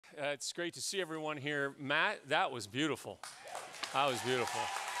It's great to see everyone here. Matt, that was beautiful. That was beautiful.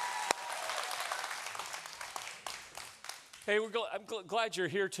 Hey, I'm glad you're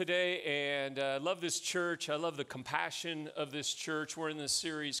here today, and I love this church. I love the compassion of this church. We're in this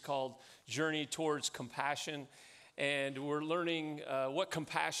series called Journey Towards Compassion, and we're learning what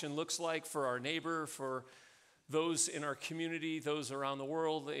compassion looks like for our neighbor, for those in our community, those around the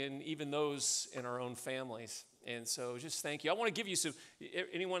world, and even those in our own families. And so just thank you. I want to give you some,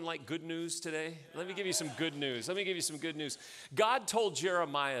 anyone like good news today? Let me give you some good news. God told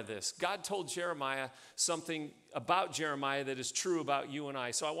Jeremiah this. God told Jeremiah something about Jeremiah that is true about you and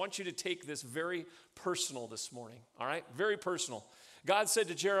I. So I want you to take this very personal this morning, all right? Very personal. God said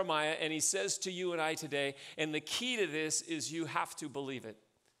to Jeremiah, and he says to you and I today, and the key to this is you have to believe it.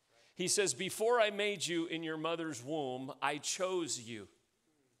 He says, before I made you in your mother's womb, I chose you.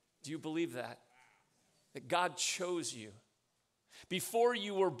 Do you believe that? That God chose you. Before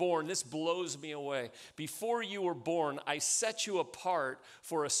you were born, this blows me away. Before you were born, I set you apart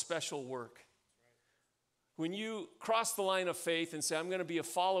for a special work. When you cross the line of faith and say, I'm going to be a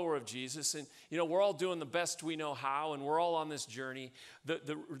follower of Jesus, and we're all doing the best we know how, and we're all on this journey,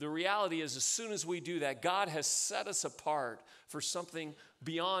 the reality is as soon as we do that, God has set us apart for something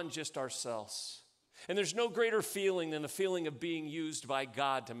beyond just ourselves. And there's no greater feeling than the feeling of being used by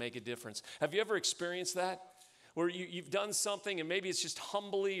God to make a difference. Have you ever experienced that? Where you've done something and maybe it's just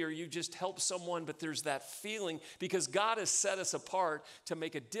humbly or you just helped someone, but there's that feeling because God has set us apart to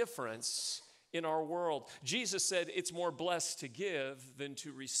make a difference in our world. Jesus said it's more blessed to give than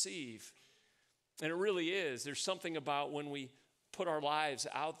to receive. And it really is. There's something about when we put our lives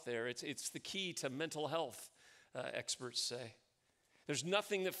out there. It's the key to mental health, experts say. There's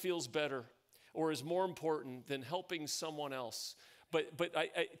nothing that feels better or is more important than helping someone else. But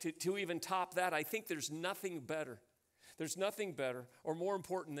to even top that, I think there's nothing better. There's nothing better or more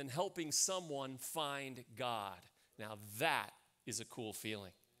important than helping someone find God. Now that is a cool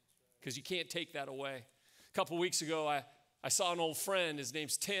feeling because you can't take that away. A couple weeks ago, I saw an old friend. His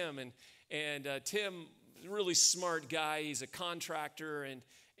name's Tim, and Tim, really smart guy. He's a contractor,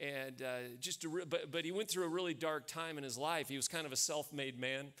 but he went through a really dark time in his life. He was kind of a self-made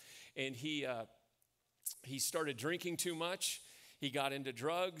man. And he started drinking too much. He got into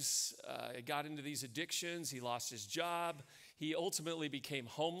drugs, got into these addictions. He lost his job. He ultimately became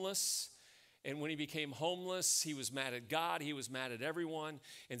homeless. And when he became homeless, he was mad at God. He was mad at everyone.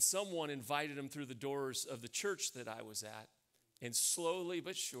 And someone invited him through the doors of the church that I was at. And slowly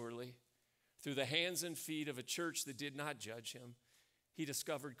but surely, through the hands and feet of a church that did not judge him, he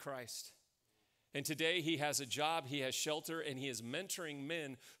discovered Christ. And today he has a job, he has shelter, and he is mentoring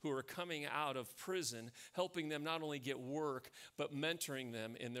men who are coming out of prison, helping them not only get work, but mentoring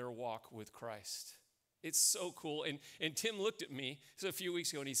them in their walk with Christ. It's so cool. And Tim looked at me a few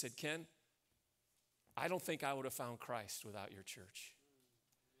weeks ago and he said, Ken, I don't think I would have found Christ without your church.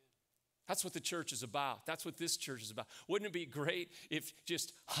 That's what the church is about. That's what this church is about. Wouldn't it be great if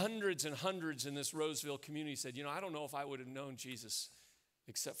just hundreds and hundreds in this Roseville community said, I don't know if I would have known Jesus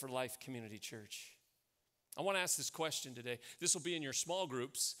except for Life Community Church. I want to ask this question today. This will be in your small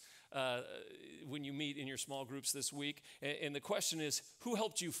groups when you meet in your small groups this week. And the question is, who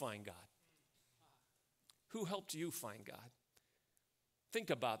helped you find God? Who helped you find God?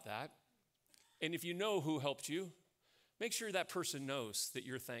 Think about that. And if you know who helped you, make sure that person knows that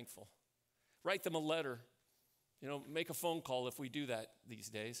you're thankful. Write them a letter. Make a phone call if we do that these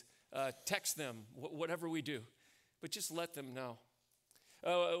days. Text them, whatever we do. But just let them know.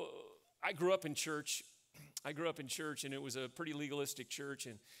 I grew up in church, and it was a pretty legalistic church,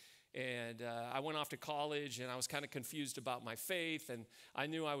 and I went off to college, and I was kind of confused about my faith, and I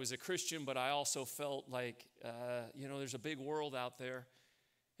knew I was a Christian, but I also felt like, there's a big world out there,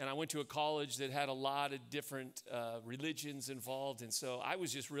 and I went to a college that had a lot of different religions involved, and so I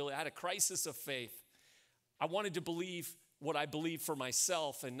had a crisis of faith. I wanted to believe what I believed for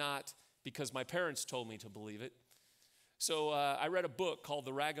myself and not because my parents told me to believe it. So I read a book called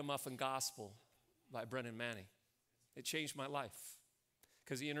The Ragamuffin Gospel by Brennan Manning. It changed my life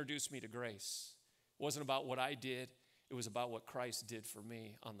because he introduced me to grace. It wasn't about what I did. It was about what Christ did for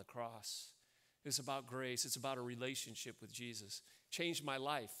me on the cross. It's about grace. It's about a relationship with Jesus. Changed my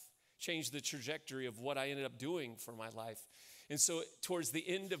life. Changed the trajectory of what I ended up doing for my life. And so towards the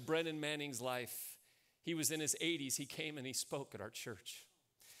end of Brennan Manning's life, he was in his 80s. He came and he spoke at our church.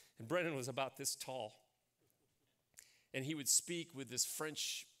 And Brennan was about this tall. And he would speak with this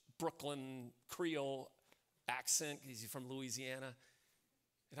French Brooklyn Creole accent. He's from Louisiana.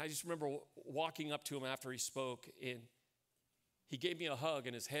 And I just remember walking up to him after he spoke, and he gave me a hug,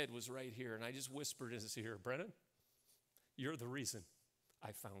 and his head was right here. And I just whispered in his ear, Brennan, you're the reason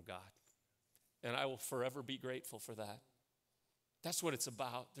I found God. And I will forever be grateful for that. That's what it's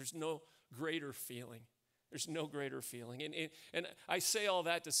about. There's no greater feeling. There's no greater feeling. And I say all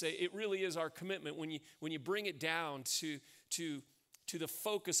that to say it really is our commitment when you bring it down to the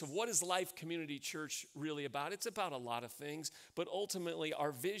focus of what is Life Community Church really about. It's about a lot of things, but ultimately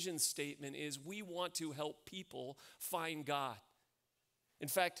our vision statement is we want to help people find God. In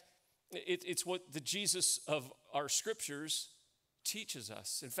fact, it's what the Jesus of our scriptures teaches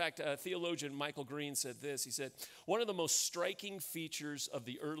us. In fact, theologian Michael Green said this. He said, one of the most striking features of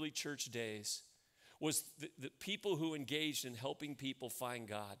the early church days was the people who engaged in helping people find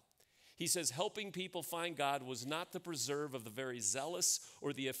God. He says, helping people find God was not the preserve of the very zealous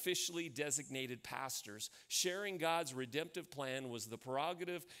or the officially designated pastors. Sharing God's redemptive plan was the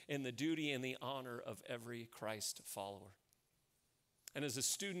prerogative and the duty and the honor of every Christ follower. And as a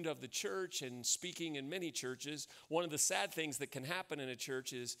student of the church and speaking in many churches, one of the sad things that can happen in a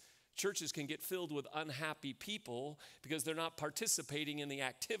church is churches can get filled with unhappy people because they're not participating in the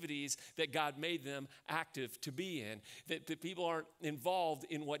activities that God made them active to be in. That the people aren't involved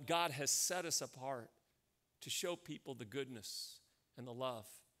in what God has set us apart to show people the goodness and the love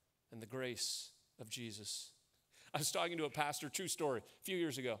and the grace of Jesus. I was talking to a pastor, true story, a few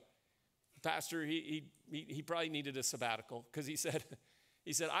years ago. Pastor, he probably needed a sabbatical because he said,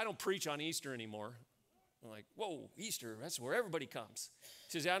 I don't preach on Easter anymore. I'm like, whoa, Easter, that's where everybody comes.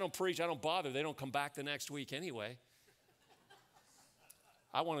 He says, I don't preach, I don't bother. They don't come back the next week anyway.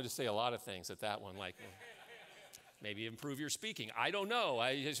 I wanted to say a lot of things at that one, like maybe improve your speaking. I don't know.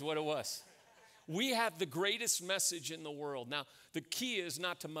 It's what it was. We have the greatest message in the world. Now, the key is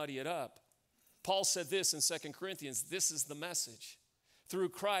not to muddy it up. Paul said this in 2 Corinthians, this is the message. Through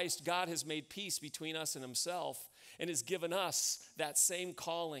Christ, God has made peace between us and himself and has given us that same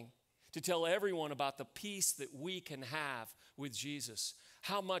calling to tell everyone about the peace that we can have with Jesus.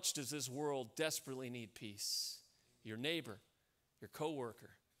 How much does this world desperately need peace? Your neighbor, your coworker,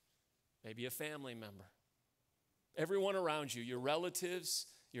 maybe a family member. Everyone around you, your relatives,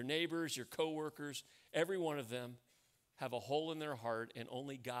 your neighbors, your coworkers, every one of them have a hole in their heart and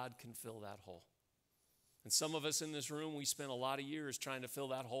only God can fill that hole. And some of us in this room, we spent a lot of years trying to fill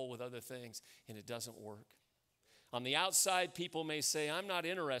that hole with other things, and it doesn't work. On the outside, people may say, I'm not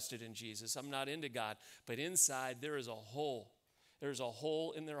interested in Jesus. I'm not into God. But inside, there is a hole. There's a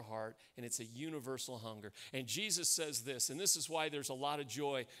hole in their heart, and it's a universal hunger. And Jesus says this, and this is why there's a lot of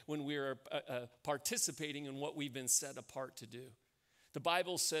joy when we are participating in what we've been set apart to do. The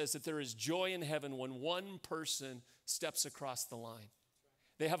Bible says that there is joy in heaven when one person steps across the line.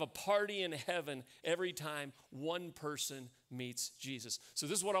 They have a party in heaven every time one person meets Jesus. So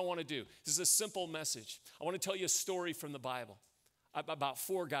this is what I want to do. This is a simple message. I want to tell you a story from the Bible about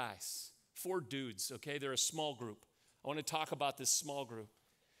 4 guys, 4 dudes, okay? They're a small group. I want to talk about this small group.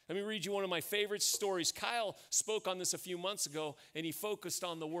 Let me read you one of my favorite stories. Kyle spoke on this a few months ago, and he focused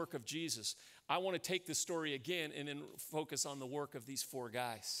on the work of Jesus. I want to take this story again and then focus on the work of these 4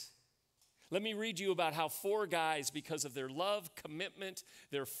 guys. Let me read you about how 4 guys, because of their love, commitment,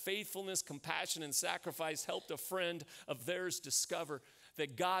 their faithfulness, compassion, and sacrifice, helped a friend of theirs discover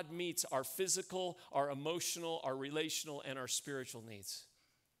that God meets our physical, our emotional, our relational, and our spiritual needs.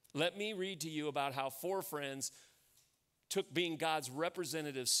 Let me read to you about how 4 friends took being God's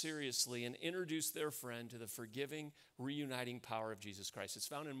representatives seriously and introduced their friend to the forgiving, reuniting power of Jesus Christ. It's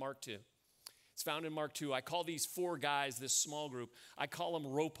found in Mark 2. It's found in Mark 2. I call these 4 guys, this small group, I call them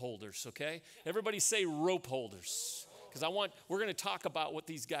rope holders, okay? Everybody say rope holders. Because we're going to talk about what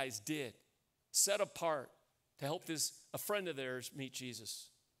these guys did, set apart to help a friend of theirs meet Jesus.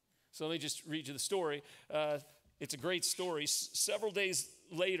 So let me just read you the story. It's a great story. Several days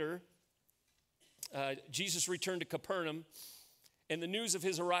later, Jesus returned to Capernaum, and the news of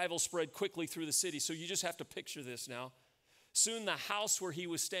his arrival spread quickly through the city. So you just have to picture this now. Soon the house where he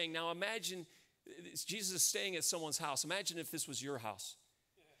was staying. Now imagine Jesus is staying at someone's house. Imagine if this was your house.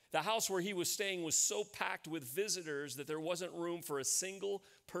 The house where he was staying was so packed with visitors that there wasn't room for a single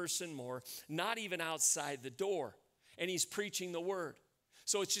person more, not even outside the door. And he's preaching the word.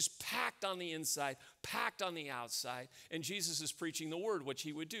 So it's just packed on the inside, packed on the outside. And Jesus is preaching the word, which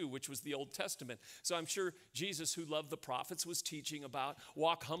he would do, which was the Old Testament. So I'm sure Jesus, who loved the prophets, was teaching about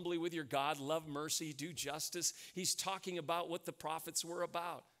walk humbly with your God, love mercy, do justice. He's talking about what the prophets were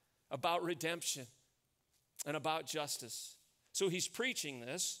about redemption and about justice. So he's preaching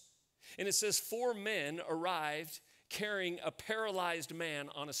this. And it says 4 men arrived carrying a paralyzed man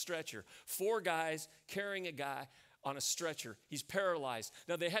on a stretcher. 4 guys carrying a guy on a stretcher. He's paralyzed.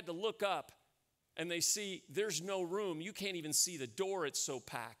 Now they had to look up and they see there's no room. You can't even see the door. It's so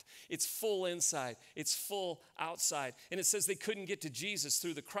packed. It's full inside. It's full outside. And it says they couldn't get to Jesus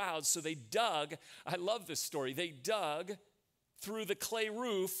through the crowd, so they dug. I love this story. They dug through the clay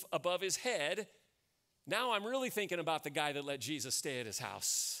roof above his head. Now I'm really thinking about the guy that let Jesus stay at his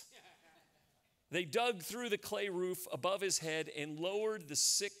house. They dug through the clay roof above his head and lowered the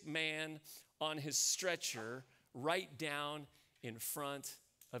sick man on his stretcher right down in front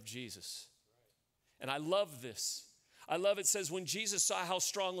of Jesus. And I love this. I love it says when Jesus saw how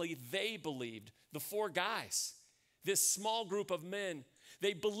strongly they believed, the four guys, this small group of men,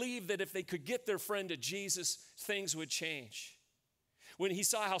 they believed that if they could get their friend to Jesus, things would change. When he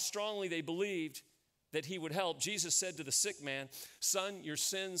saw how strongly they believed that he would help, Jesus said to the sick man, "Son, your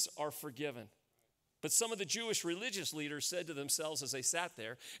sins are forgiven." But some of the Jewish religious leaders said to themselves as they sat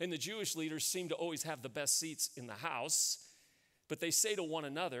there, and the Jewish leaders seem to always have the best seats in the house, but they say to one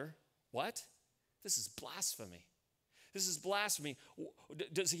another, "What? This is blasphemy. This is blasphemy.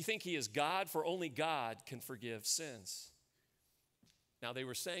 Does he think he is God? For only God can forgive sins." Now, they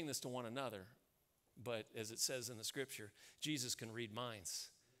were saying this to one another, but as it says in the scripture, Jesus can read minds.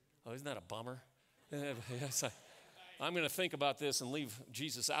 Oh, isn't that a bummer? I'm going to think about this and leave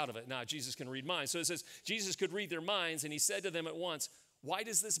Jesus out of it. Now, Jesus can read minds. So it says, Jesus could read their minds, and he said to them at once, "Why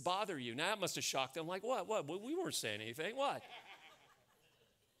does this bother you?" Now, that must have shocked them. Like, what? We weren't saying anything. What?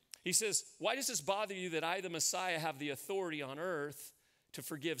 He says, "Why does this bother you that I, the Messiah, have the authority on earth to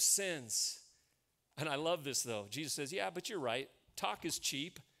forgive sins?" And I love this, though. Jesus says, "Yeah, but you're right. Talk is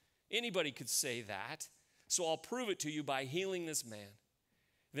cheap. Anybody could say that. So I'll prove it to you by healing this man."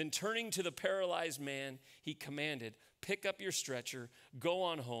 Then turning to the paralyzed man, he commanded, "Pick up your stretcher, go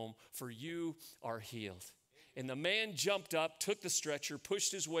on home, for you are healed." And the man jumped up, took the stretcher,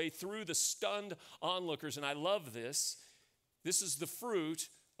 pushed his way through the stunned onlookers. And I love this. This is the fruit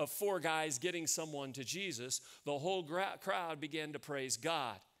of four guys getting someone to Jesus. The whole crowd began to praise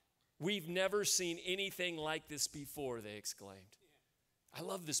God. "We've never seen anything like this before," they exclaimed. I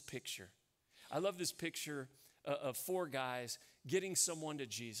love this picture. I love this picture of four guys getting someone to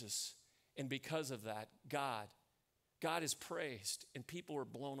Jesus. And because of that, God is praised and people are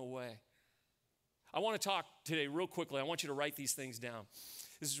blown away. I want to talk today real quickly. I want you to write these things down.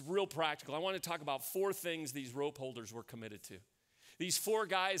 This is real practical. I want to talk about four things these rope holders were committed to. These four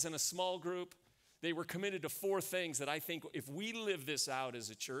guys in a small group, they were committed to four things that I think if we live this out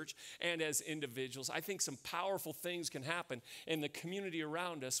as a church and as individuals, I think some powerful things can happen, and the community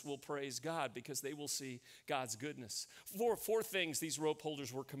around us will praise God because they will see God's goodness. Four things these rope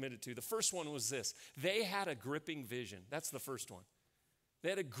holders were committed to. The first one was this. They had a gripping vision. That's the first one. They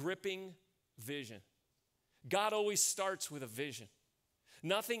had a gripping vision. God always starts with a vision.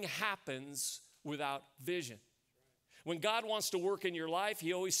 Nothing happens without vision. When God wants to work in your life,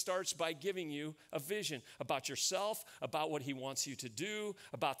 he always starts by giving you a vision about yourself, about what he wants you to do,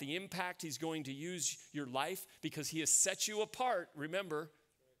 about the impact he's going to use your life because he has set you apart. Remember,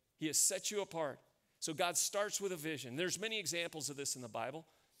 he has set you apart. So God starts with a vision. There's many examples of this in the Bible.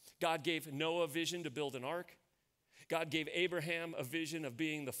 God gave Noah a vision to build an ark. God gave Abraham a vision of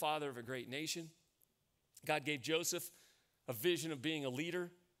being the father of a great nation. God gave Joseph a vision of being a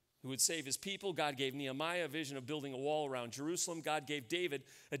leader who would save his people. God gave Nehemiah a vision of building a wall around Jerusalem. God gave David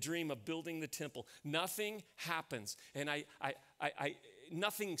a dream of building the temple. Nothing happens, and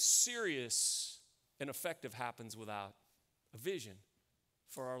nothing serious and effective happens without a vision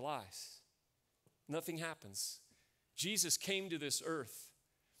for our lives. Nothing happens. Jesus came to this earth,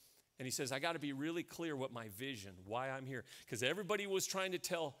 and he says, I got to be really clear what my vision, why I'm here, because everybody was trying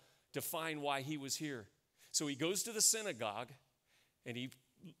to define why he was here. So he goes to the synagogue, and he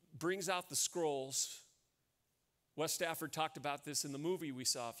brings out the scrolls. Wes Stafford talked about this in the movie we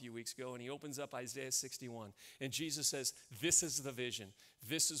saw a few weeks ago, and he opens up Isaiah 61. And Jesus says, this is the vision.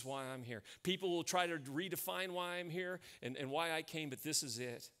 This is why I'm here. People will try to redefine why I'm here and why I came, but this is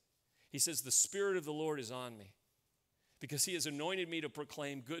it. He says, the Spirit of the Lord is on me because he has anointed me to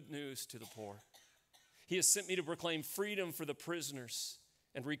proclaim good news to the poor. He has sent me to proclaim freedom for the prisoners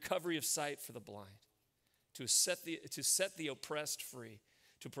and recovery of sight for the blind, to set the oppressed free,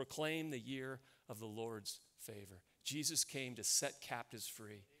 to proclaim the year of the Lord's favor. Jesus came to set captives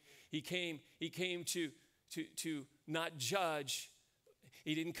free. He came to not judge.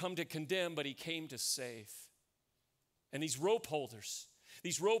 He didn't come to condemn, but he came to save. And these rope holders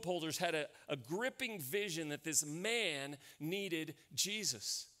had a gripping vision that this man needed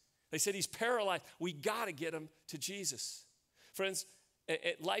Jesus. They said, he's paralyzed. We got to get him to Jesus. Friends,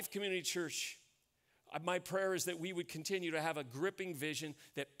 at Life Community Church, my prayer is that we would continue to have a gripping vision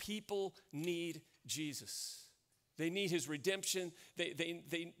that people need Jesus. They need his redemption. They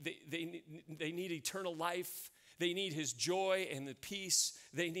need eternal life. They need his joy and the peace.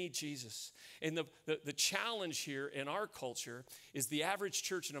 They need Jesus. And the challenge here in our culture is the average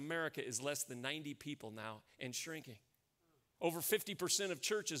church in America is less than 90 people now and shrinking. Over 50% of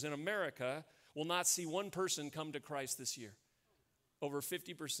churches in America will not see one person come to Christ this year. Over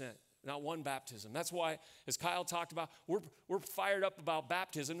 50%. Not one baptism. That's why, as Kyle talked about, we're fired up about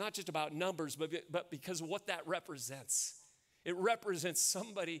baptism, not just about numbers, but because of what that represents. It represents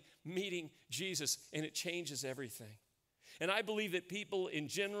somebody meeting Jesus, and it changes everything. And I believe that people in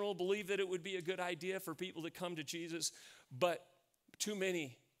general believe that it would be a good idea for people to come to Jesus, but too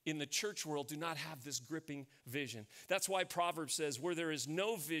many in the church world do not have this gripping vision. That's why Proverbs says, where there is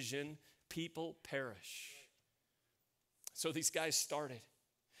no vision, people perish. So these guys started.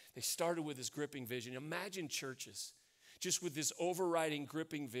 They started with this gripping vision. Imagine churches just with this overriding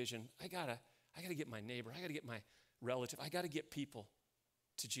gripping vision. I gotta get my neighbor. I gotta get my relative. I gotta get people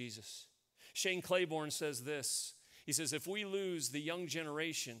to Jesus. Shane Claiborne says this. He says, if we lose the young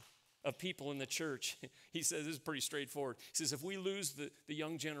generation of people in the church, he says, this is pretty straightforward. He says, if we lose the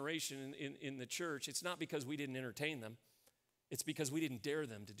young generation in the church, it's not because we didn't entertain them. It's because we didn't dare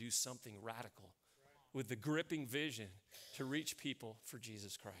them to do something radical with the gripping vision to reach people for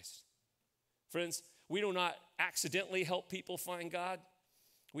Jesus Christ. Friends, we do not accidentally help people find God.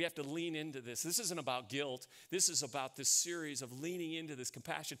 We have to lean into this. This isn't about guilt. This is about this series of leaning into this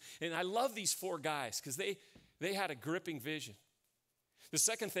compassion. And I love these four guys because they had a gripping vision. The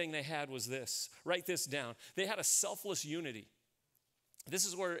second thing they had was this. Write this down. They had a selfless unity. This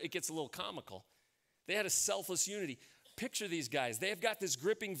is where it gets a little comical. They had a selfless unity. Picture these guys. They have got this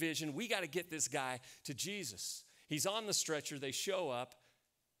gripping vision. We got to get this guy to Jesus. He's on the stretcher. They show up,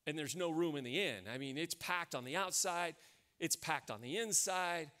 and there's no room in the inn. I mean, it's packed on the outside. It's packed on the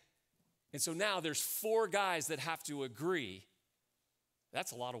inside. And so now there's four guys that have to agree.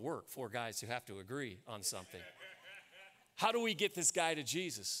 That's a lot of work, four guys who have to agree on something. How do we get this guy to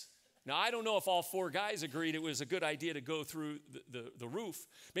Jesus? Now, I don't know if all four guys agreed it was a good idea to go through the roof.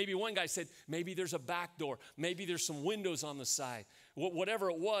 Maybe one guy said, maybe there's a back door. Maybe there's some windows on the side. Whatever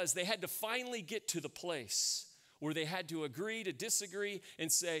it was, they had to finally get to the place where they had to agree to disagree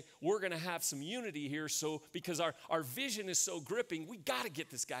and say, we're going to have some unity here. So because our vision is so gripping, we got to get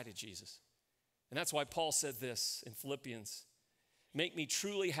this guy to Jesus. And that's why Paul said this in Philippians, make me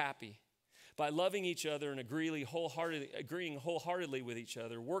truly happy by loving each other and agreeing wholeheartedly with each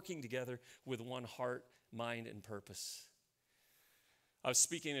other, working together with one heart, mind, and purpose. I was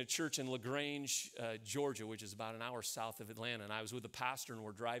speaking at a church in LaGrange, Georgia, which is about an hour south of Atlanta, and I was with a pastor, and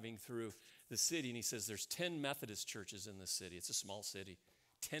we're driving through the city, and he says, there's 10 Methodist churches in this city. It's a small city.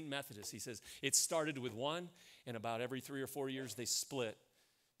 10 Methodists. He says, it started with one, and about every 3 or 4 years, they split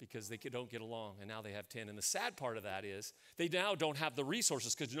because they don't get along, and now they have 10. And the sad part of that is they now don't have the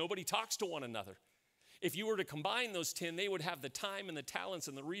resources because nobody talks to one another. If you were to combine those 10, they would have the time and the talents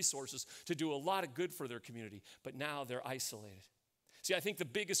and the resources to do a lot of good for their community, but now they're isolated. See, I think the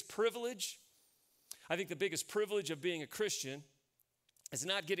biggest privilege of being a Christian is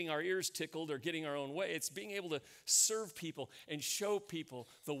not getting our ears tickled or getting our own way. It's being able to serve people and show people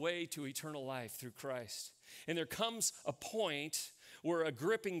the way to eternal life through Christ. And there comes a point where a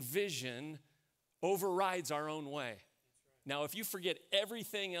gripping vision overrides our own way. Now, if you forget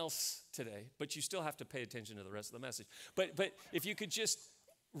everything else today, but you still have to pay attention to the rest of the message. But if you could just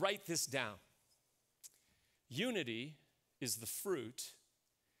write this down. Unity is the fruit.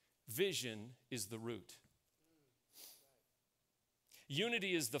 Vision is the root.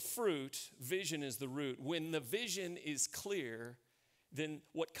 Unity is the fruit. Vision is the root. When the vision is clear, then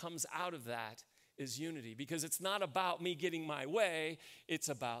what comes out of that is unity, because it's not about me getting my way, it's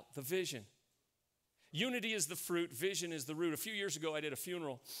about the vision. Unity is the fruit, vision is the root. A few years ago, I did a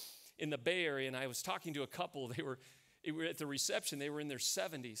funeral in the Bay Area, and I was talking to a couple. They were at the reception. They were in their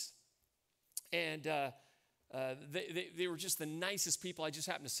 70s, and they were just the nicest people. I just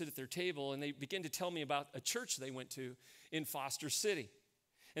happened to sit at their table, and they began to tell me about a church they went to in Foster City.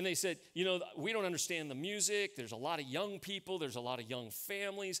 And they said, we don't understand the music. There's a lot of young people. There's a lot of young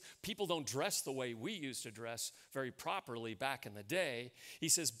families. People don't dress the way we used to dress very properly back in the day. He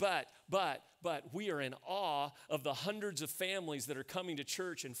says, but we are in awe of the hundreds of families that are coming to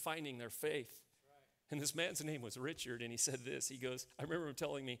church and finding their faith. Right. And this man's name was Richard, and he said this. He goes, I remember him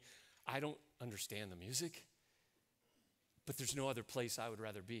telling me, I don't understand the music, but there's no other place I would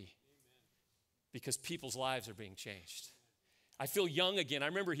rather be. Amen. Because people's lives are being changed. I feel young again. I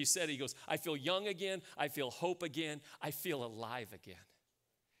remember he said, he goes, I feel young again. I feel hope again. I feel alive again.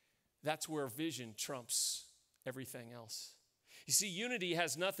 That's where vision trumps everything else. You see, unity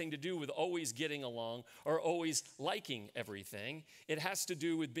has nothing to do with always getting along or always liking everything. It has to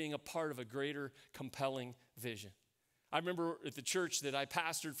do with being a part of a greater, compelling vision. I remember at the church that I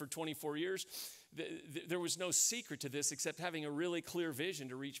pastored for 24 years, there was no secret to this except having a really clear vision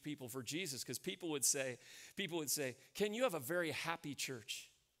to reach people for Jesus. Because people would say, Ken, you have a very happy church.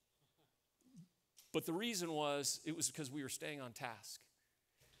 But the reason it was because we were staying on task.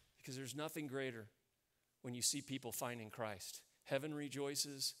 Because there's nothing greater when you see people finding Christ. Heaven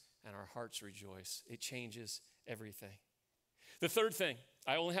rejoices and our hearts rejoice. It changes everything. The third thing,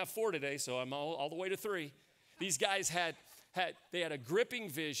 I only have 4 today, so I'm all the way to 3. These guys had a gripping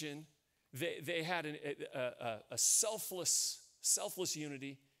vision. They had a selfless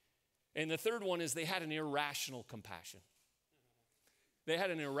unity. And the third one is they had an irrational compassion. They had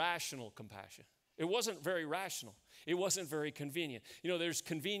an irrational compassion. It wasn't very rational. It wasn't very convenient. You know, there's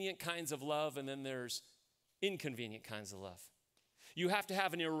convenient kinds of love and then there's inconvenient kinds of love. You have to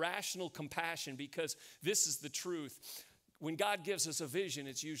have an irrational compassion because this is the truth. When God gives us a vision,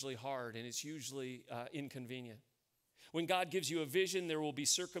 it's usually hard and it's usually inconvenient. When God gives you a vision, there will be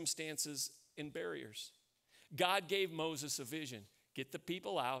circumstances and barriers. God gave Moses a vision. Get the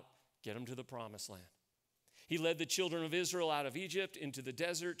people out, get them to the promised land. He led the children of Israel out of Egypt into the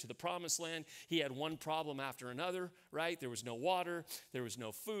desert to the promised land. He had one problem after another, right? There was no water. There was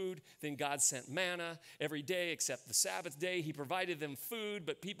no food. Then God sent manna every day except the Sabbath day. He provided them food,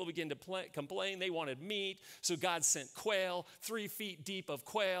 but people began to complain. They wanted meat. So God sent quail, 3 feet deep of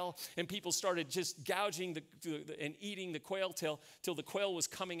quail, and people started just gouging and eating the quail till the quail was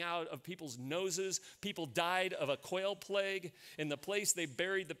coming out of people's noses. People died of a quail plague, and the place they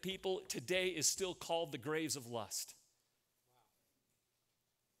buried the people today is still called the graves of lust.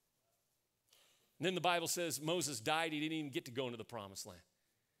 And then the Bible says Moses died. He didn't even get to go into the promised land.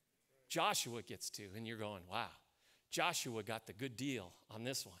 Joshua gets to, and you're going, wow, Joshua got the good deal on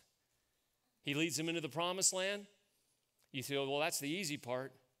this one. He leads them into the promised land. You say, well, that's the easy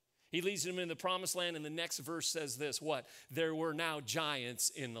part. He leads them into the promised land, and the next verse says this, what? There were now giants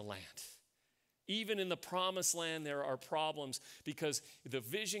in the land. Even in the promised land, there are problems because the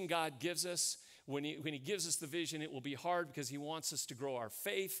vision God gives us, when he gives us the vision, it will be hard because he wants us to grow our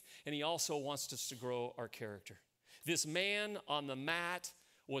faith and he also wants us to grow our character. This man on the mat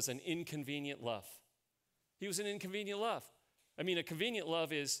was an inconvenient love. He was an inconvenient love. I mean, a convenient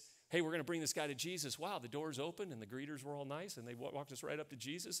love is, hey, we're going to bring this guy to Jesus. Wow, the doors opened and the greeters were all nice and they walked us right up to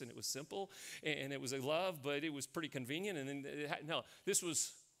Jesus and it was simple and it was a love, but it was pretty convenient. And then, this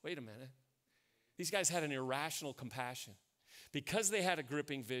was, wait a minute. These guys had an irrational compassion. Because they had a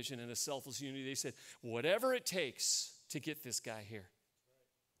gripping vision and a selfless unity, they said, whatever it takes to get this guy here.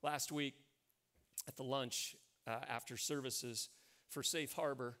 Last week at the lunch after services for Safe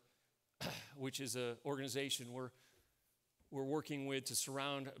Harbor, which is an organization we're working with to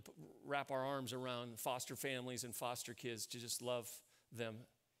wrap our arms around foster families and foster kids to just love them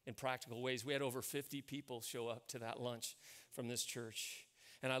in practical ways. We had over 50 people show up to that lunch from this church.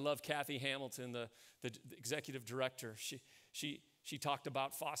 And I love Kathy Hamilton, the executive director. She talked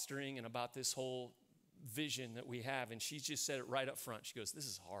about fostering and about this whole vision that we have. And she just said it right up front. She goes, this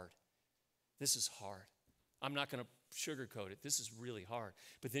is hard. This is hard. I'm not going to sugarcoat it. This is really hard.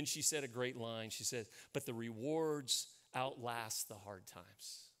 But then she said a great line. She said, but the rewards outlast the hard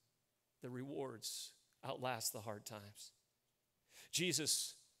times. The rewards outlast the hard times.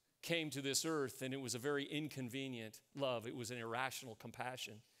 Jesus came to this earth, and it was a very inconvenient love. It was an irrational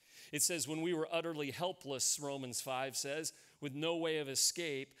compassion. It says, when we were utterly helpless, Romans 5 says, with no way of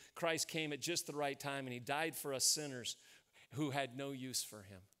escape, Christ came at just the right time, and he died for us sinners who had no use for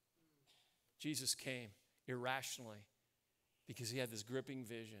him. Jesus came irrationally because he had this gripping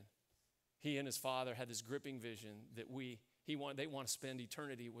vision. He and his Father had this gripping vision that they want to spend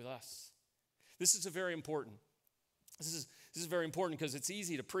eternity with us. This is very important. This is very important because it's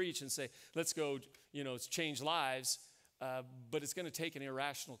easy to preach and say, let's go, change lives, but it's going to take an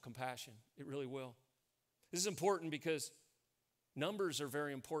irrational compassion. It really will. This is important because numbers are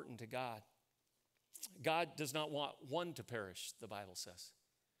very important to God. God does not want one to perish, the Bible says.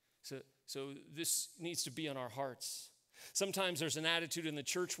 So this needs to be on our hearts. Sometimes there's an attitude in the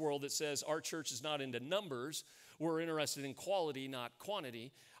church world that says our church is not into numbers. We're interested in quality, not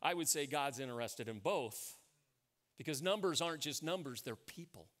quantity. I would say God's interested in both. Because numbers aren't just numbers, they're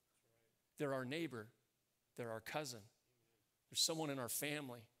people. They're our neighbor. They're our cousin. There's someone in our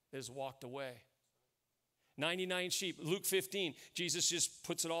family that has walked away. 99 sheep. Luke 15, Jesus just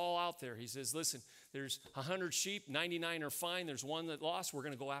puts it all out there. He says, listen, there's 100 sheep, 99 are fine. There's one that lost. We're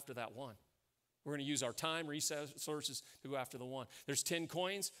going to go after that one. We're going to use our time, resources to go after the one. There's 10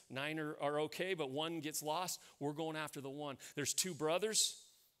 coins, 9 are okay, but 1 gets lost. We're going after the 1. There's 2 brothers,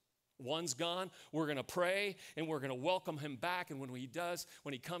 1's gone. We're going to pray, and we're going to welcome him back. And when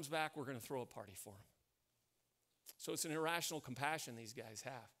he comes back, we're going to throw a party for him. So it's an irrational compassion these guys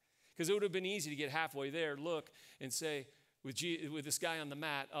have. Because it would have been easy to get halfway there, look, and say, with this guy on the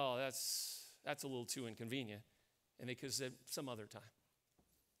mat, oh, that's a little too inconvenient. And they could have said some other time.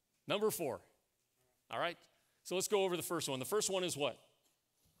 Number 4. All right? So let's go over the first one. The first one is what?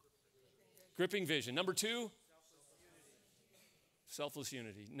 Gripping vision. Number 2? Selfless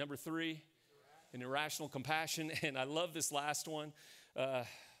unity. Number 3? An irrational compassion. And I love this last one.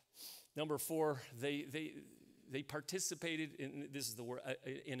 Number 4, they participated in, this is the word,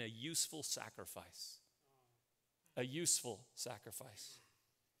 in a useful sacrifice. A useful sacrifice.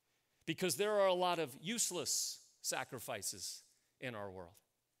 Because there are a lot of useless sacrifices in our world.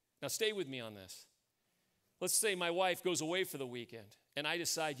 Now stay with me on this. Let's say my wife goes away for the weekend and I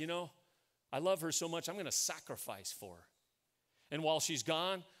decide, I love her so much, I'm going to sacrifice for her. And while she's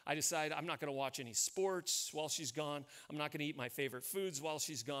gone, I decide I'm not going to watch any sports while she's gone. I'm not going to eat my favorite foods while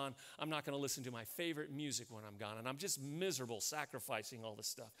she's gone. I'm not going to listen to my favorite music when I'm gone. And I'm just miserable sacrificing all this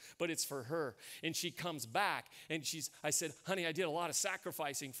stuff. But it's for her. And she comes back and I said, honey, I did a lot of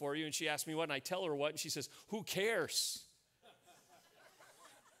sacrificing for you. And she asked me what, and I tell her what, and she says, who cares?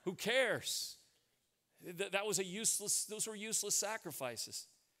 Who cares? Those were useless sacrifices.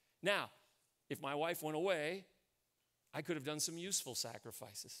 Now, if my wife went away, I could have done some useful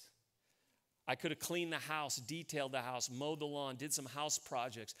sacrifices. I could have cleaned the house, detailed the house, mowed the lawn, did some house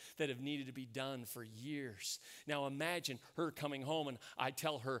projects that have needed to be done for years. Now imagine her coming home and I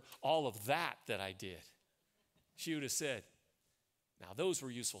tell her all of that I did. She would have said, now those were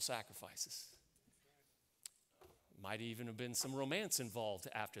useful sacrifices. Might even have been some romance involved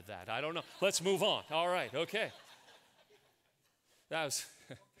after that. I don't know. Let's move on. All right, okay. That was,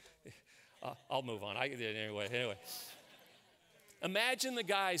 I'll move on. I did it anyway. Imagine the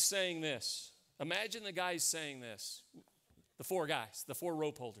guys saying this. Imagine the guys saying this. The 4 guys, the 4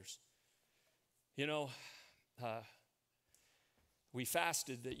 rope holders. We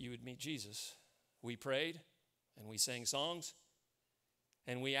fasted that you would meet Jesus. We prayed and we sang songs.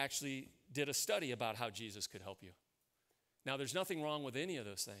 And we actually did a study about how Jesus could help you. Now, there's nothing wrong with any of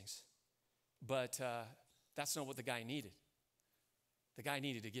those things. But that's not what the guy needed. The guy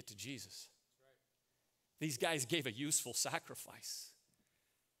needed to get to Jesus. These guys gave a useful sacrifice.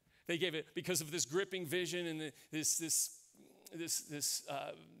 They gave it because of this gripping vision and this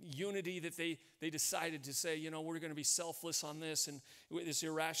unity that they decided to say, we're going to be selfless on this and this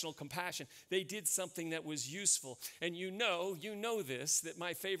irrational compassion. They did something that was useful. And you know this, that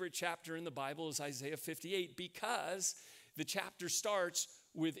my favorite chapter in the Bible is Isaiah 58 because the chapter starts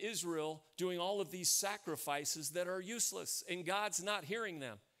with Israel doing all of these sacrifices that are useless and God's not hearing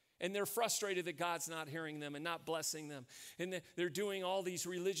them. And they're frustrated that God's not hearing them and not blessing them. And they're doing all these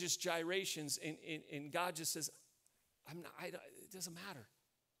religious gyrations. And God just says, it doesn't matter.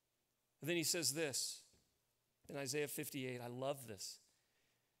 And then he says this in Isaiah 58. I love this.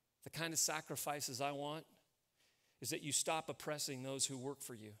 The kind of sacrifices I want is that you stop oppressing those who work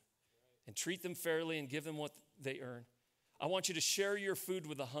for you and treat them fairly and give them what they earn. I want you to share your food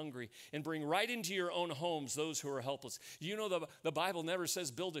with the hungry and bring right into your own homes those who are helpless. The Bible never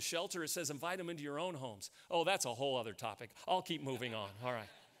says build a shelter. It says invite them into your own homes. Oh, that's a whole other topic. I'll keep moving on. All right.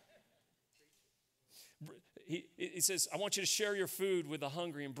 He says, I want you to share your food with the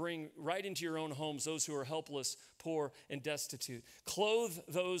hungry and bring right into your own homes those who are helpless, poor, and destitute. Clothe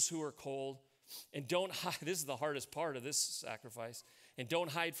those who are cold and don't hide. This is the hardest part of this sacrifice. And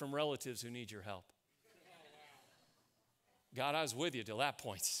don't hide from relatives who need your help. God, I was with you till that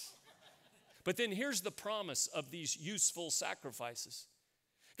point. But then here's the promise of these useful sacrifices.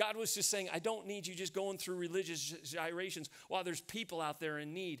 God was just saying, I don't need you just going through religious gyrations while there's people out there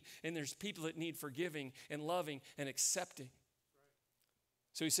in need, and there's people that need forgiving and loving and accepting.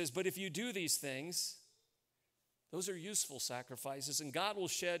 So he says, but if you do these things, those are useful sacrifices, and God will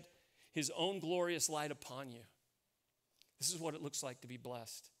shed his own glorious light upon you. This is what it looks like to be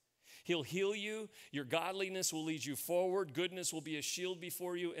blessed. He'll heal you. Your godliness will lead you forward. Goodness will be a shield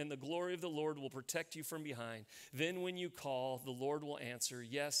before you, and the glory of the Lord will protect you from behind. Then when you call, the Lord will answer,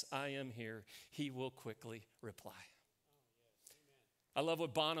 yes, I am here. He will quickly reply. I love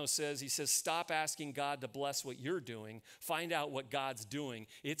what Bono says. He says, stop asking God to bless what you're doing. Find out what God's doing.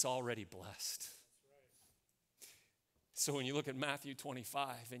 It's already blessed. So when you look at Matthew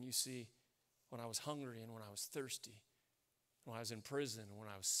 25 and you see when I was hungry and when I was thirsty, when I was in prison, when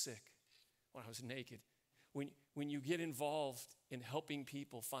I was sick, when I was naked. When you get involved in helping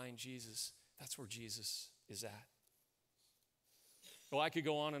people find Jesus, That's where Jesus is at. Well, I could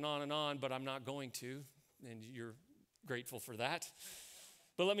go on and on and on, but I'm not going to, and you're grateful for that.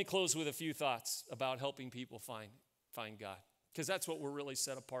 But let me close with a few thoughts about helping people find God, because that's what we're really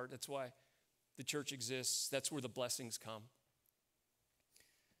set apart. That's why the church exists. That's where the blessings come.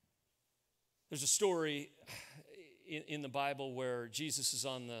 There's a story in the Bible where Jesus is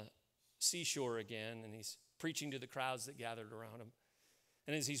on the seashore again, and he's preaching to the crowds that gathered around him.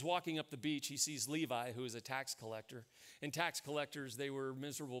 And as he's walking up the beach, he sees Levi, who is a tax collector. And tax collectors, they were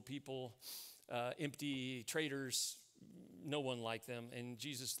miserable people, empty traders. No one liked them. And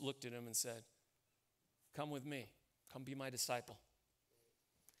Jesus looked at him and said, "Come with me. Come be my disciple."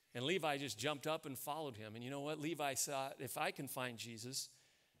 And Levi just jumped up and followed him. And you know what? Levi thought, if I can find Jesus,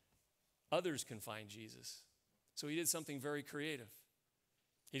 others can find Jesus. So he did something very creative.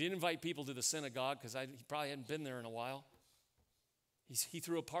 He didn't invite people to the synagogue because he probably hadn't been there in a while. He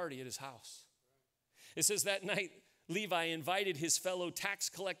threw a party at his house. It says that night, Levi invited his fellow tax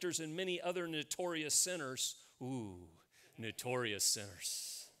collectors and many other notorious sinners, notorious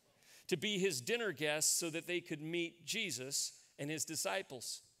sinners, to be his dinner guests so that they could meet Jesus and his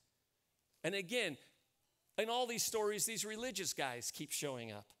disciples. And again, in all these stories, these religious guys keep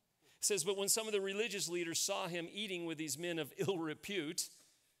showing up. It says, but when some of the religious leaders saw him eating with these men of ill repute,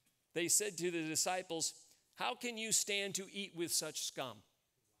 they said to the disciples, "How can you stand to eat with such scum?"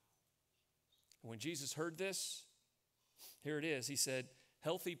 When Jesus heard this, here it is. He said,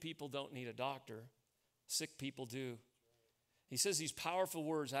 "Healthy people don't need a doctor. Sick people do." He says these powerful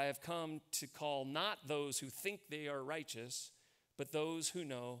words, "I have come to call not those who think they are righteous, but those who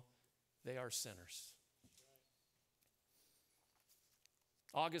know they are sinners."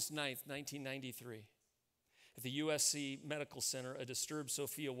 August 9th, 1993. At the USC Medical Center, a disturbed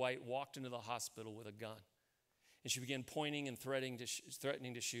Sophia White walked into the hospital with a gun. And she began pointing and threatening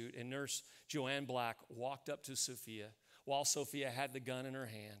to shoot. And nurse Joanne Black walked up to Sophia while Sophia had the gun in her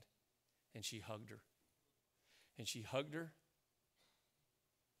hand. And she hugged her. And she hugged her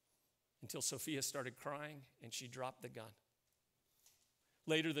until Sophia started crying and she dropped the gun.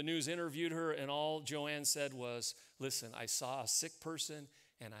 Later, the news interviewed her, and all Joanne said was, "Listen, I saw a sick person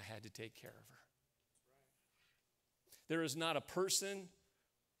and I had to take care of her." There is not a person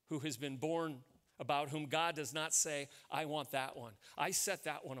who has been born about whom God does not say, "I want that one. I set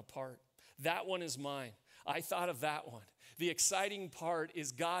that one apart. That one is mine. I thought of that one." The exciting part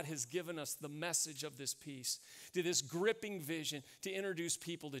is God has given us the message of this peace, to this gripping vision to introduce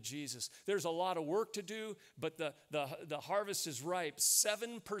people to Jesus. There's a lot of work to do, but the harvest is ripe.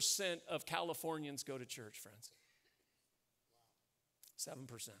 7% of Californians go to church, friends.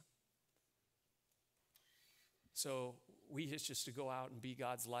 7%. So we just to go out and be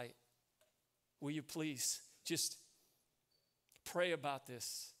God's light. Will you please just pray about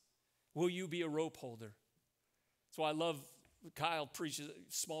this? Will you be a rope holder? So I love Kyle preaches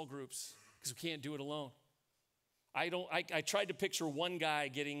small groups because we can't do it alone. I tried to picture one guy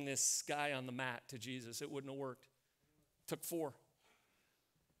getting this guy on the mat to Jesus. It wouldn't have worked. Took four.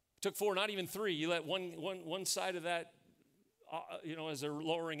 Took four, not even three. You let one side of that, as they're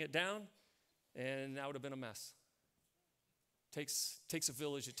lowering it down, and that would have been a mess. Takes a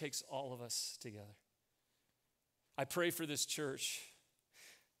village. It takes all of us together. I pray for this church.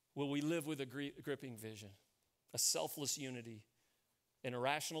 Will we live with a gripping vision, a selfless unity, an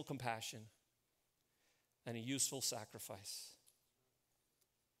irrational compassion, and a useful sacrifice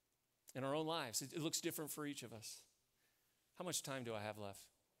in our own lives? It looks different for each of us. How much time do I have left?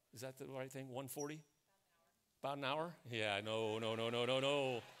 Is that the right thing? 1:40? About an hour? Yeah, no.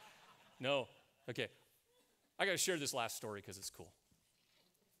 No. Okay. I got to share this last story because it's cool.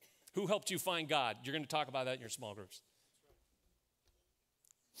 Who helped you find God? You're going to talk about that in your small groups.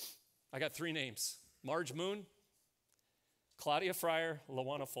 I got 3 names: Marge Moon, Claudia Fryer,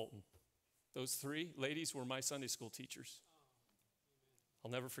 Lawana Fulton. Those 3 ladies were my Sunday school teachers. I'll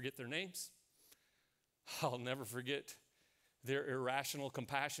never forget their names. I'll never forget their irrational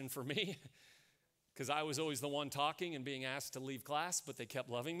compassion for me because I was always the one talking and being asked to leave class, but they kept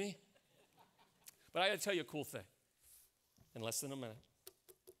loving me. But I got to tell you a cool thing in less than a minute.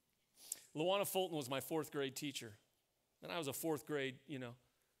 Lawana Fulton was my 4th grade teacher. And I was a 4th grade,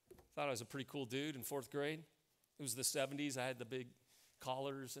 thought I was a pretty cool dude in 4th grade. It was the 70s. I had the big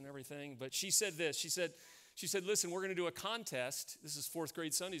collars and everything. But she said this. She said, "Listen, we're going to do a contest." This is 4th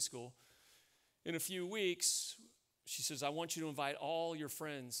grade Sunday school. "In a few weeks," she says, "I want you to invite all your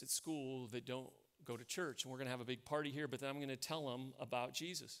friends at school that don't go to church. And we're going to have a big party here, but then I'm going to tell them about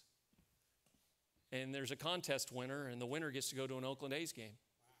Jesus. And there's a contest winner, and the winner gets to go to an Oakland A's game."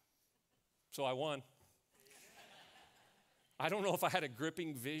 So I won. I don't know if I had a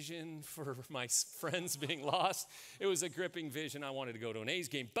gripping vision for my friends being lost. It was a gripping vision. I wanted to go to an A's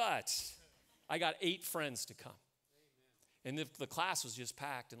game, but I got 8 friends to come. And the class was just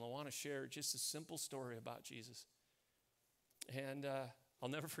packed, and I want to share just a simple story about Jesus. And I'll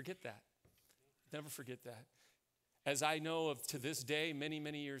never forget that. Never forget that. As I know of to this day, many,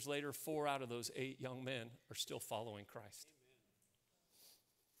 many years later, 4 out of those 8 young men are still following Christ.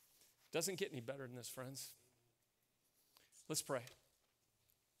 Doesn't get any better than this, friends. Let's pray.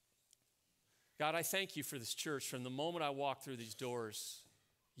 God, I thank you for this church. From the moment I walked through these doors,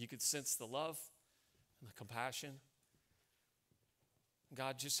 you could sense the love and the compassion.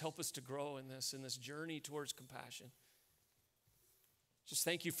 God, just help us to grow in this journey towards compassion. Just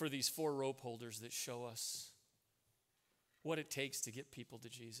thank you for these 4 rope holders that show us what it takes to get people to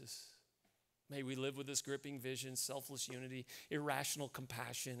Jesus. May we live with this gripping vision, selfless unity, irrational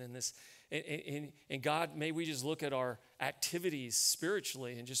compassion, and this. And God, may we just look at our activities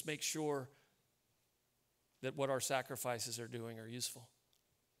spiritually and just make sure that what our sacrifices are doing are useful.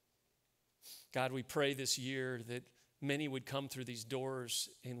 God, we pray this year that many would come through these doors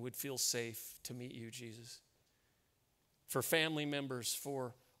and would feel safe to meet you, Jesus. For family members,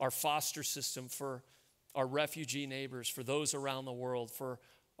 for our foster system, for our refugee neighbors, for those around the world, for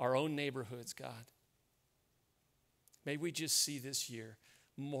our own neighborhoods, God. May we just see this year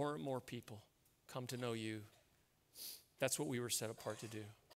more and more people come to know you. That's what we were set apart to do.